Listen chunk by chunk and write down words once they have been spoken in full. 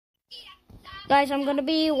Guys, I'm gonna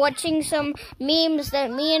be watching some memes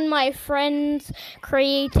that me and my friends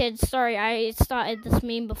created. Sorry, I started this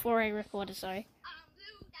meme before I recorded, sorry.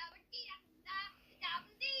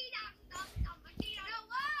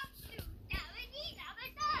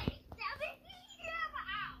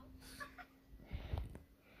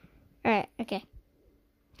 Alright, okay.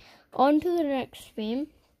 On to the next meme.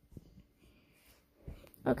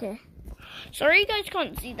 Okay. Sorry you guys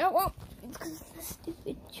can't see that one. It's because of the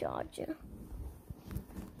stupid charger.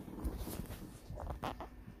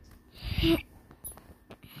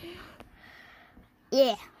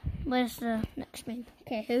 Yeah. Where's the next meme?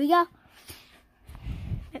 Okay, here we go.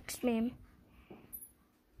 Next meme.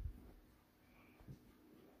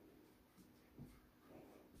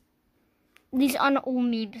 These are not all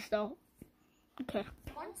memes though. Okay.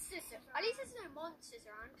 Monsters. At least there's no monsters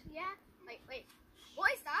around. Yeah. Wait.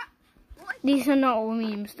 What is that? These are not all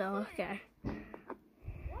memes though. Okay.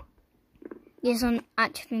 What? These are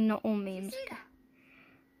actually not all memes. Okay.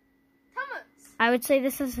 Thomas. I would say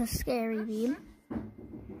this is a scary meme.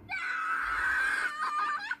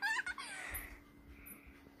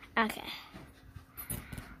 Okay.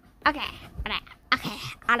 Alright.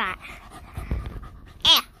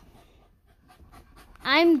 Yeah.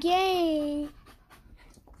 I'm gay.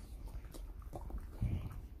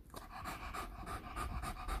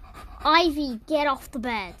 Ivy, get off the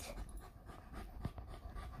bed.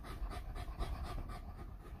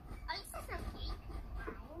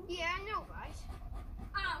 Yeah, I know, right?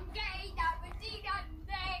 I'm gay.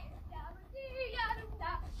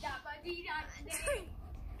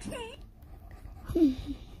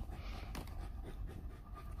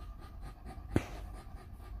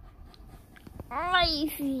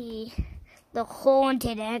 Ivy. The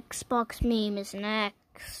haunted Xbox meme is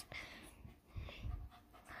next.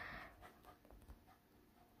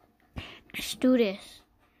 Let's do this.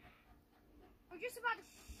 I'm just about to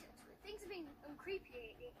things are being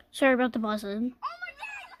creepy. Sorry about the buzzing. Oh my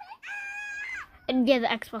god! And yeah, the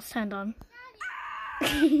Xbox turned on.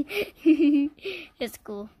 It's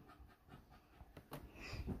cool.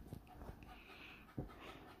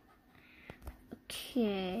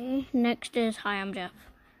 Okay, next is hi, I'm Jeff.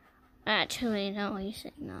 Actually, no, you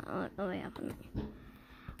saying that. Oh, wait, happened.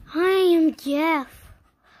 Hi, I'm Jeff.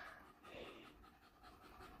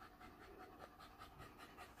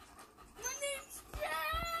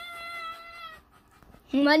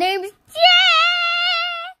 My name's Jeff!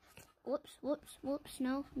 Whoops,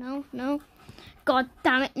 no. God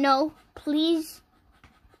damn it, no, please.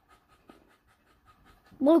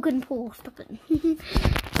 Logan Paul, stop it.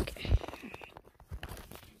 Okay.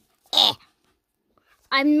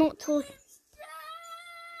 I'm not talking.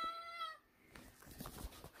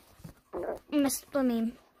 Missed the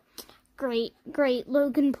meme. Great.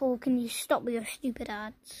 Logan Paul, can you stop with your stupid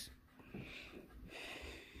ads?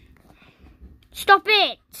 Stop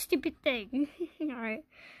it! Stupid thing. Alright.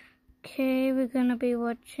 Okay, we're gonna be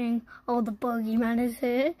watching. Oh, the Bogeyman is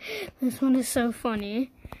here. This one is so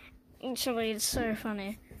funny. Actually, it's so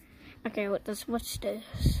funny. Okay, let's watch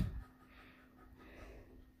this.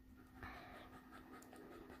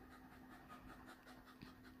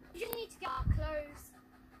 You need to get our clothes.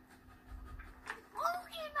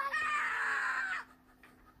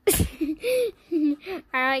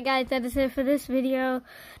 Alright guys, that is it for this video.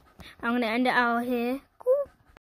 I'm gonna end it out here.